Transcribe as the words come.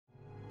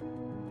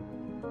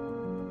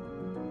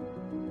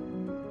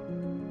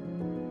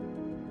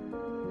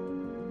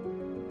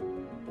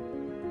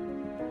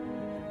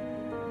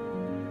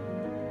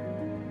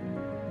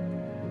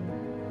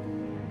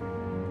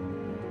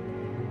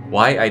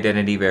Why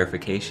identity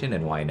verification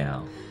and why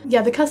now?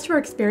 Yeah, the customer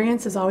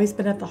experience has always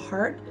been at the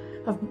heart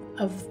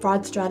of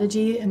fraud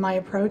strategy, and my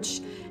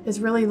approach is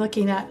really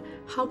looking at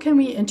how can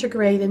we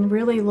integrate and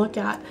really look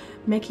at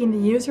making the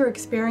user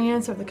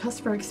experience or the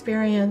customer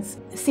experience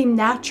seem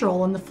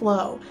natural in the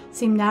flow,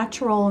 seem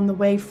natural in the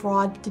way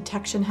fraud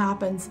detection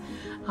happens.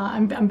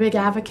 I'm a big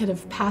advocate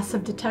of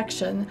passive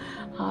detection.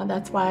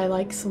 That's why I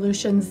like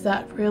solutions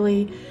that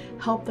really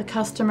help the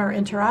customer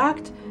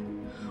interact.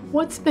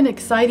 What's been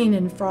exciting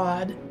in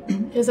fraud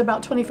is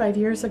about 25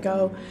 years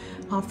ago,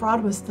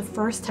 fraud was the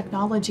first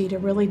technology to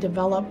really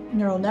develop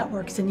neural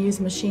networks and use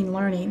machine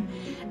learning.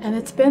 And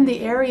it's been the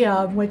area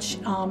of which,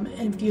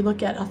 if you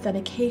look at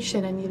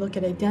authentication and you look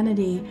at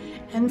identity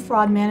and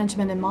fraud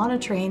management and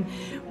monitoring,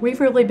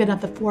 we've really been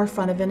at the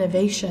forefront of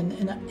innovation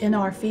in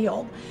our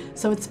field.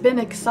 So it's been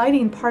an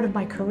exciting part of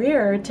my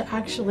career to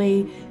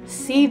actually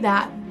see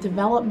that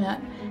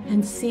development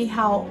and see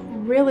how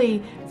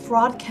really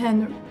fraud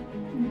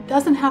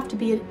doesn't have to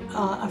be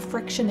a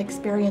friction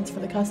experience for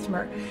the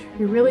customer.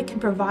 You really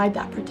can provide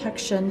that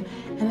protection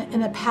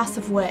in a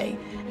passive way.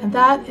 And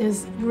that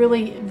is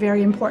really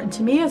very important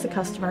to me as a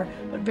customer,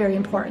 but very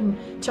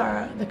important to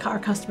our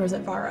customers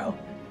at Varo.